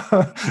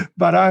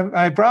 but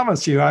I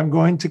promise you, I'm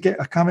going to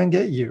come and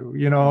get you,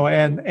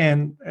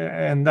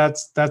 and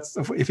that's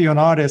if you're an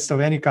artist of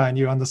any kind,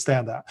 you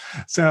understand that.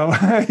 So,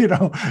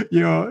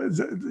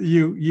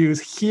 you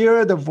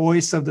hear the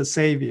voice of the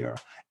Savior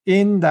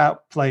in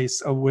that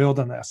place of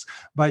wilderness,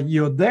 but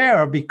you're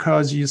there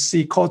because you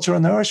see cultural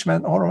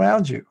nourishment all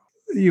around you.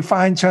 You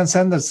find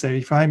transcendence there,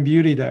 you find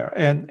beauty there,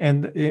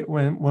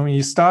 when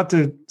you start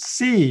to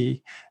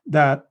see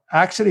that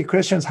actually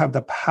Christians have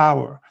the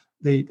power,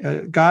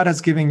 God has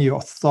given you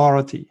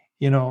authority,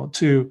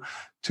 to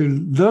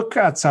look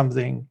at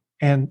something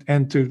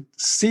and to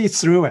see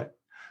through it,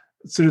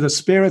 through the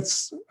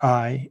Spirit's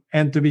eye,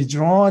 and to be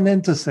drawn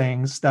into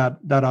things that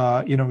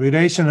are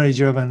relationally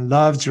driven,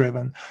 love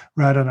driven,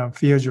 rather than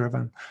fear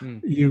driven.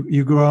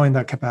 You grow in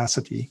that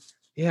capacity.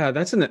 Yeah,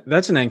 that's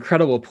an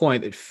incredible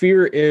point, that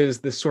fear is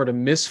this sort of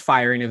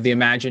misfiring of the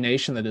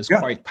imagination that is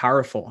quite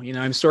powerful.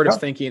 I'm sort of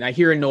thinking, I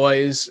hear a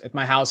noise at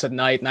my house at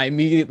night and I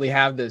immediately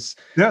have this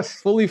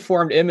fully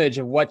formed image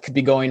of what could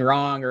be going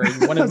wrong, or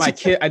one of my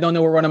kids, I don't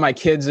know where one of my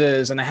kids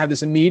is, and I have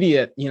this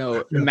immediate,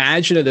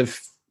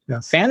 imaginative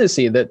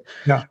fantasy that,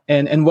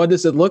 and what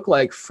does it look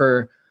like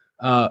for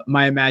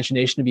my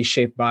imagination to be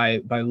shaped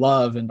by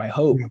love and by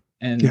hope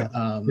and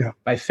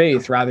by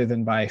faith, rather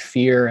than by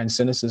fear and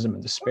cynicism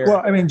and despair.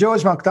 Well, I mean,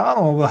 George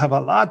MacDonald will have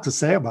a lot to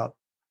say about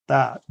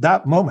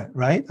that moment,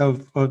 right?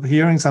 Of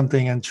hearing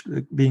something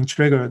and being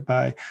triggered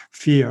by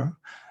fear.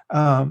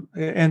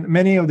 And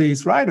many of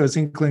these writers,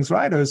 Inkling's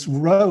writers,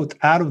 wrote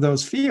out of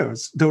those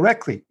fears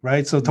directly,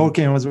 right? So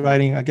Tolkien was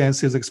writing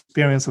against his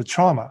experience of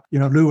trauma.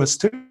 Lewis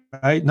too,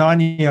 right?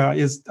 Narnia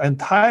is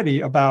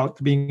entirely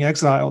about being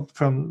exiled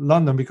from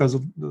London because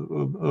of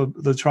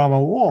the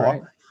trauma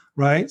war,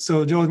 right?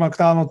 So George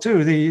MacDonald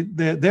too,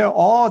 they're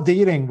all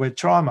dealing with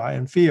trauma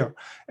and fear,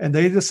 and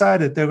they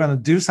decided they're going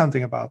to do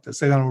something about this.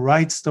 They're going to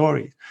write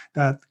stories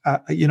that,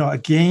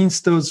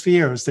 against those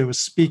fears. They were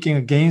speaking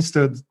against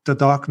the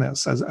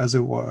darkness, as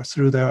it were,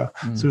 through their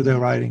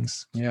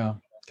writings. Yeah.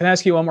 Can I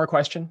ask you one more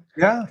question?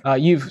 Yeah.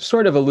 You've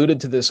sort of alluded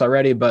to this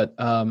already, but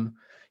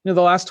the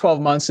last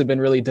 12 months have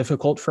been really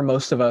difficult for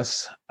most of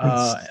us.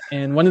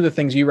 And one of the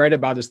things you write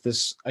about is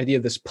this idea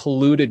of this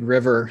polluted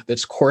river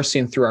that's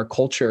coursing through our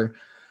culture.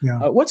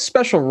 Yeah. What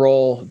special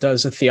role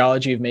does a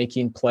theology of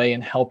making play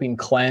in helping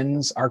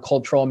cleanse our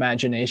cultural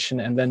imagination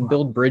and then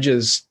build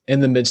bridges in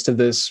the midst of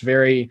this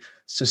very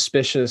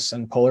suspicious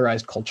and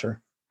polarized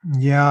culture?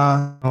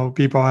 Yeah.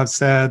 People have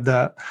said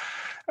that,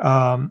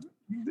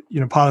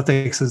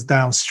 politics is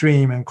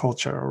downstream in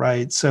culture,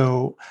 right?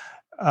 So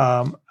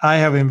I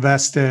have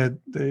invested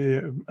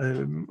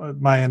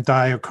my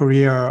entire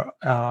career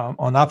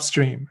on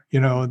upstream.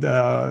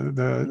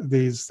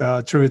 These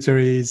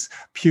tributaries,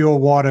 pure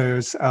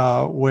waters,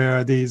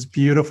 where these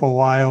beautiful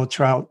wild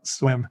trout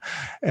swim,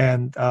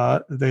 and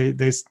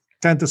they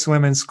tend to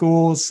swim in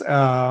schools,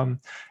 and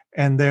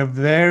they're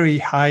very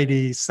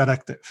highly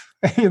selective,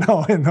 in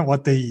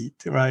what they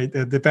eat, right?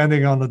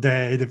 Depending on the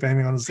day,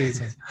 depending on the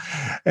season,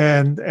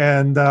 and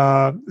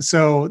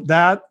so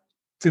that,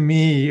 to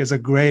me, is a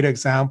great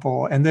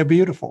example, and they're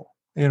beautiful.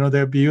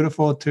 They're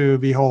beautiful to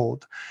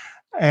behold.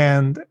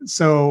 And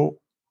so,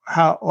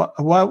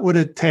 what would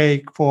it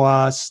take for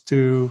us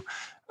to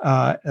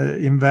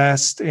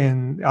invest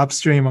in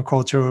upstream of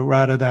culture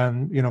rather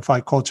than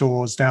fight culture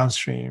wars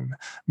downstream.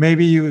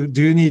 Maybe you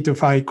do need to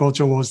fight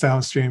culture wars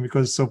downstream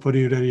because it's so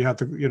polluted you have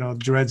to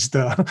dredge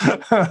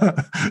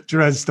the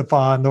dredge the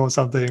pond or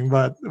something.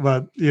 But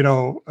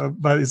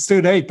it's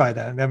too late by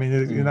then. I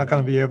mean, you're not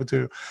going to be able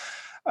to.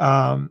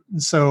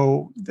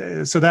 So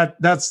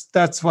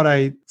that's what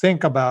I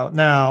think about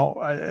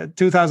now.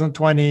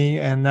 2020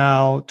 and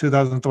now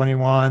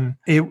 2021,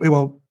 it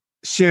will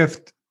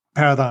shift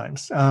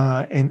paradigms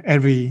in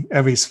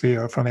every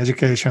sphere, from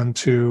education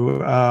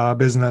to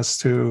business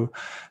to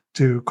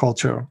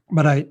culture.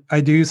 But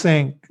I do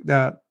think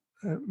that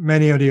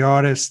many of the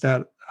artists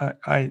that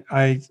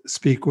I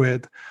speak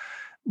with,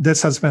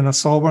 this has been a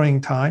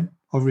sobering time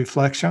of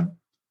reflection.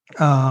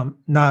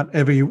 Not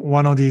every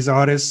one of these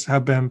artists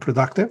have been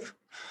productive,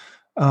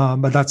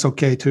 but that's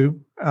okay too.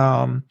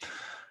 I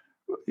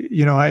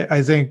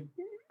think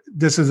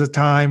this is a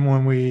time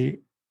when we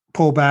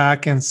pull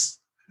back and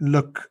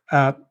look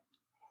at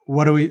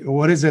what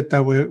is it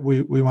that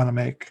we want to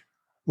make?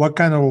 What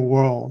kind of a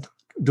world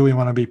do we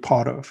want to be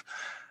part of?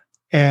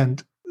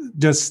 And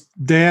just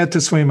dare to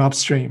swim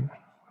upstream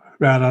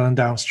rather than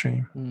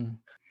downstream,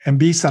 and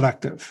be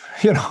selective.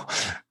 But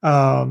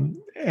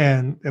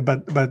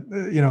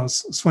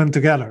swim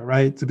together,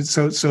 right?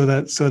 So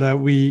that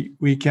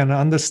we can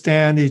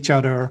understand each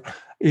other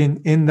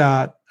in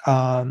that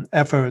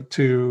effort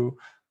to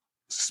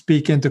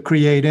speak into,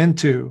 create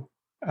into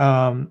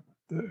what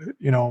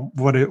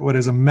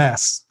is a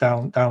mess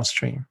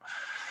downstream.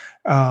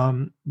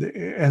 And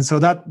so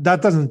that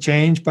doesn't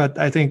change, but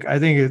I think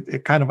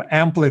it kind of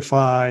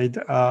amplified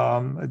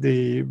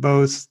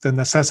both the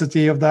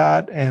necessity of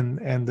that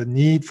and the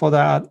need for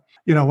that.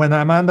 When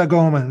Amanda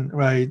Gorman,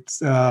 right,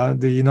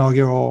 the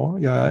inaugural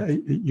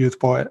youth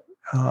poet,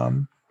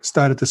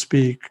 started to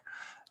speak,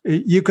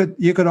 you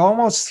could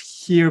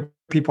almost hear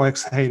people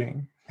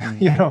exhaling, and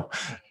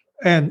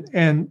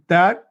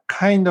that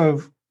kind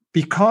of,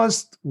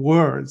 because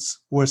words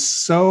were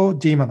so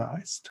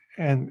demonized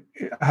and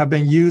have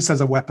been used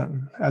as a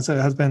weapon,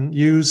 has been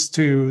used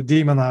to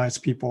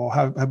demonize people,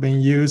 have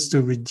been used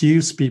to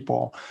reduce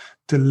people,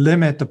 to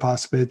limit the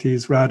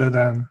possibilities rather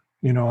than,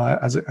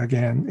 as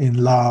again,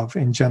 in love,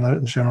 in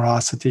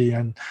generosity.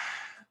 And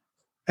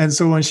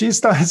so when she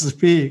started to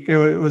speak, it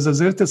was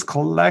as if this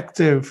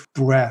collective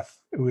breath,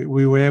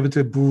 we were able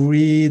to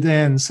breathe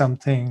in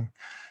something.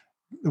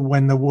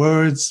 When the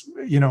words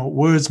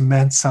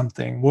meant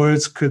something.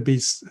 Words could be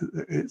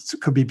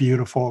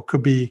beautiful,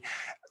 could be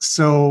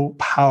so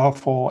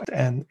powerful,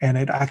 and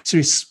it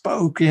actually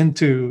spoke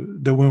into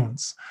the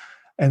wounds,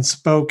 and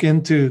spoke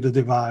into the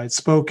divide,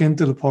 spoke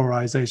into the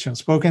polarization,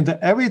 spoke into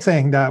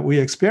everything that we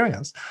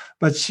experienced.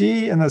 But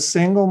she, in a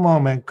single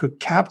moment, could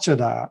capture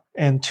that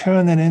and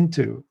turn it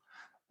into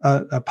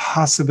a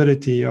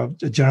possibility of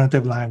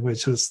generative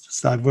language, this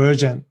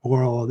divergent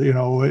world,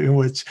 in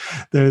which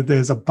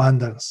there's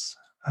abundance.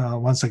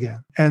 Once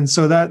again. And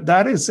so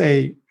that is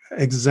a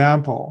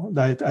example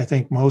that I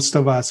think most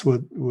of us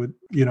would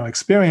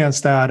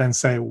experience that and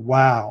say,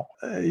 wow,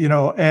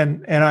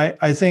 and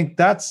I think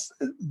that's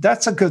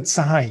a good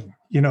sign,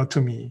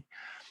 to me,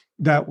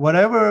 that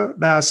whatever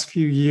last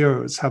few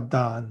years have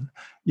done,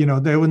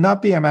 there would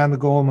not be Amanda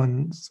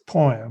Gorman's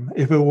poem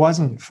if it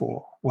wasn't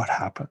for what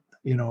happened,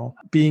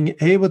 being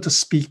able to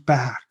speak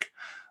back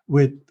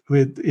with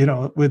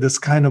this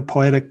kind of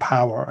poetic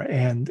power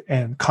and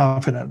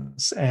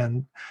confidence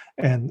and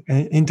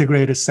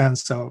integrated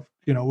sense of,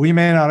 we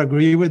may not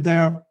agree with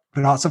their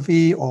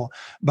philosophy,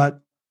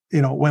 but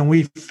when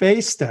we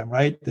face them,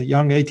 right, the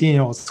young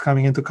 18-year-olds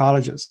coming into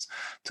colleges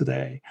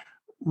today,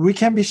 we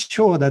can be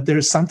sure that there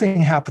is something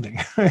happening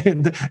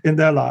in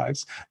their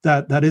lives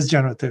that is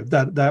generative,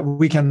 that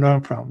we can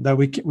learn from, that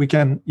we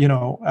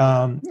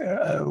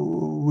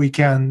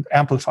can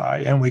amplify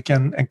and we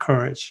can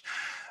encourage.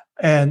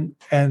 And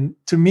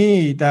to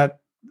me, that,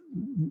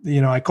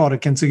 I call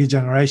it Kintsugi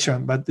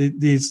generation, but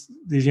these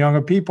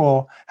younger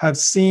people have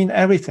seen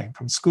everything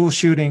from school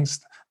shootings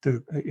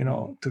to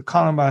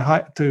Columbine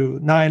High,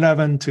 to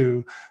 9/11,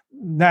 to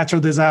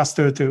natural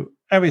disaster, to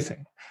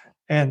everything,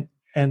 and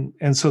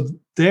so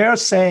they're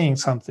saying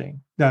something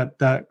that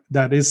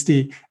is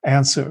the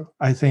answer,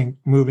 I think,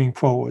 moving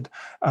forward,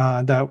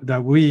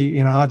 that we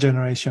in our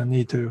generation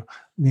need to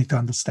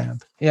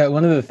understand. Yeah,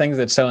 one of the things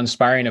that's so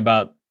inspiring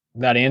about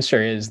that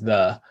answer is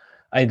the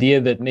idea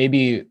that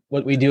maybe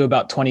what we do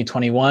about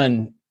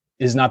 2021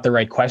 is not the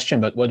right question,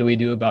 but what do we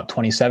do about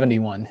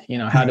 2071?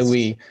 How do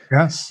we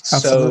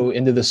sow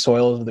into the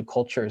soil of the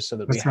culture so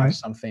that we have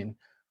something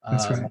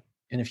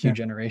in a few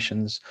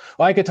generations?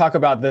 Well, I could talk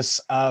about this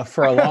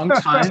for a long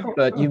time,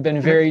 but you've been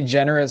very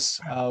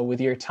generous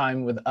with your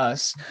time with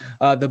us.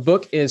 The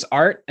book is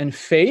Art and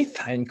Faith.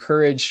 I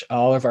encourage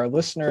all of our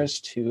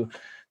listeners to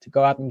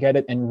go out and get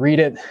it and read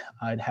it.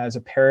 It has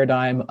a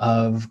paradigm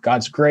of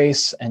God's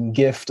grace and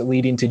gift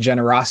leading to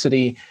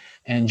generosity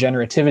and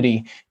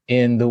generativity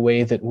in the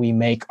way that we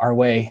make our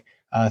way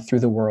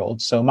through the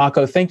world. So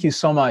Mako, thank you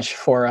so much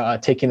for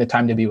taking the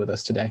time to be with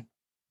us today.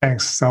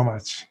 Thanks so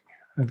much.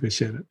 I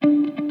appreciate it.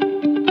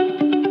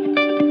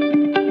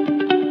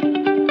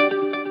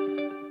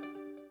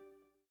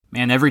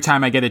 Man, every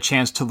time I get a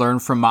chance to learn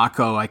from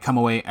Mako, I come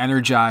away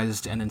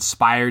energized and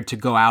inspired to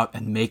go out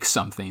and make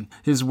something.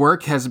 His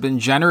work has been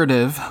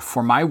generative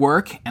for my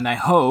work, and I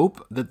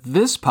hope that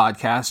this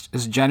podcast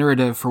is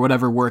generative for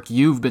whatever work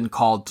you've been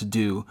called to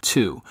do,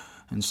 too.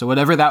 And so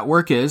whatever that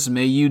work is,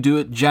 may you do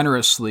it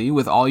generously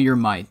with all your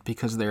might,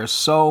 because there is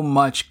so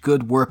much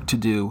good work to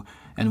do,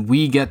 and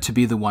we get to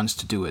be the ones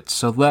to do it.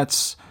 So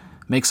let's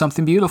make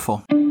something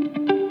beautiful.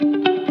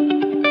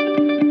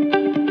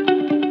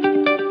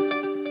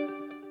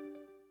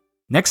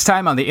 Next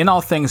time on the In All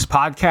Things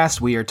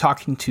podcast, we are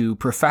talking to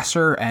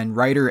professor and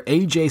writer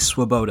A.J.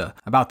 Swoboda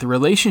about the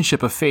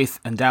relationship of faith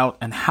and doubt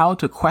and how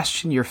to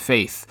question your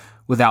faith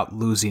without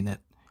losing it.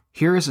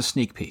 Here is a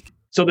sneak peek.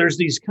 So there's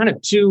these kind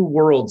of two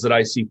worlds that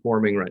I see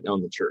forming right now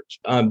in the church.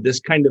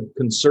 This kind of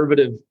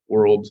conservative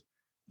world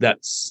that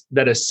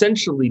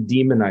essentially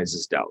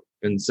demonizes doubt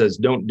and says,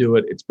 don't do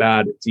it. It's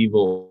bad. It's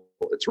evil.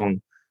 It's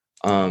wrong.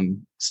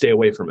 Stay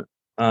away from it.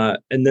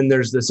 And then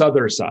there's this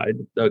other side,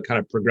 the kind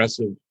of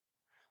progressive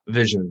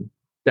vision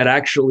that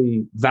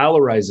actually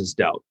valorizes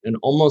doubt and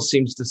almost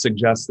seems to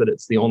suggest that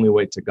it's the only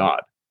way to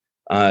God.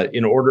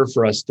 In order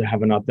for us to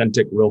have an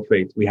authentic, real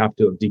faith, we have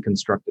to have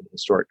deconstructed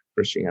historic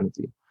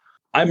Christianity.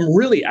 I'm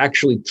really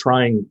actually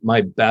trying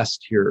my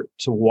best here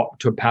to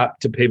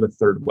pave a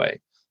third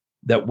way,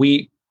 that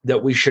we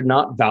should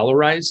not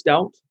valorize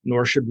doubt,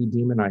 nor should we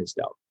demonize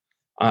doubt.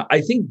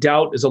 I think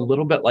doubt is a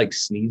little bit like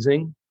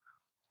sneezing.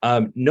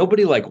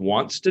 Nobody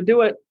wants to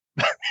do it.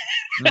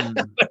 But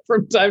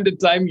from time to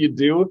time you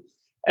do.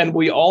 And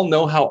we all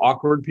know how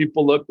awkward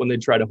people look when they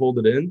try to hold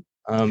it in.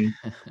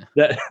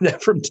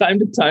 That from time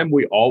to time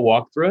we all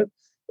walk through it.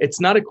 It's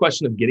not a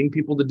question of getting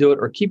people to do it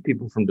or keep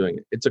people from doing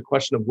it. It's a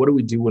question of what do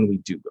we do when we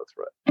do go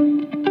through it.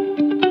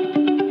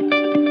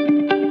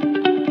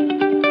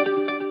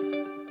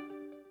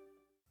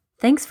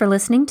 Thanks for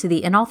listening to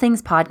the In All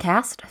Things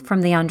podcast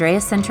from the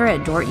Andreas Center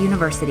at Dordt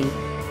University.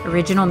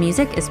 Original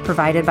music is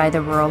provided by The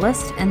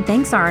Ruralist, and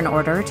thanks are in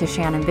order to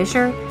Shannon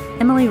Bisher,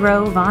 Emily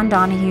Rowe, Vaughn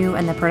Donahue,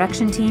 and the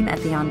production team at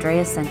the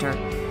Andreas Center.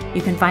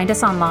 You can find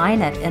us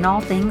online at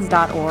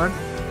inallthings.org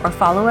or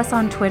follow us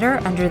on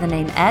Twitter under the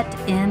name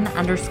 @in_all_things.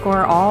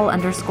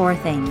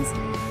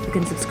 You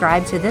can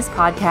subscribe to this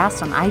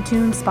podcast on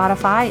iTunes,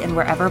 Spotify, and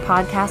wherever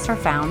podcasts are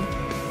found.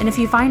 And if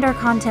you find our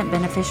content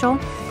beneficial,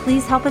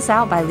 please help us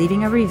out by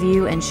leaving a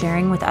review and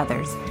sharing with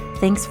others.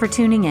 Thanks for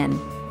tuning in.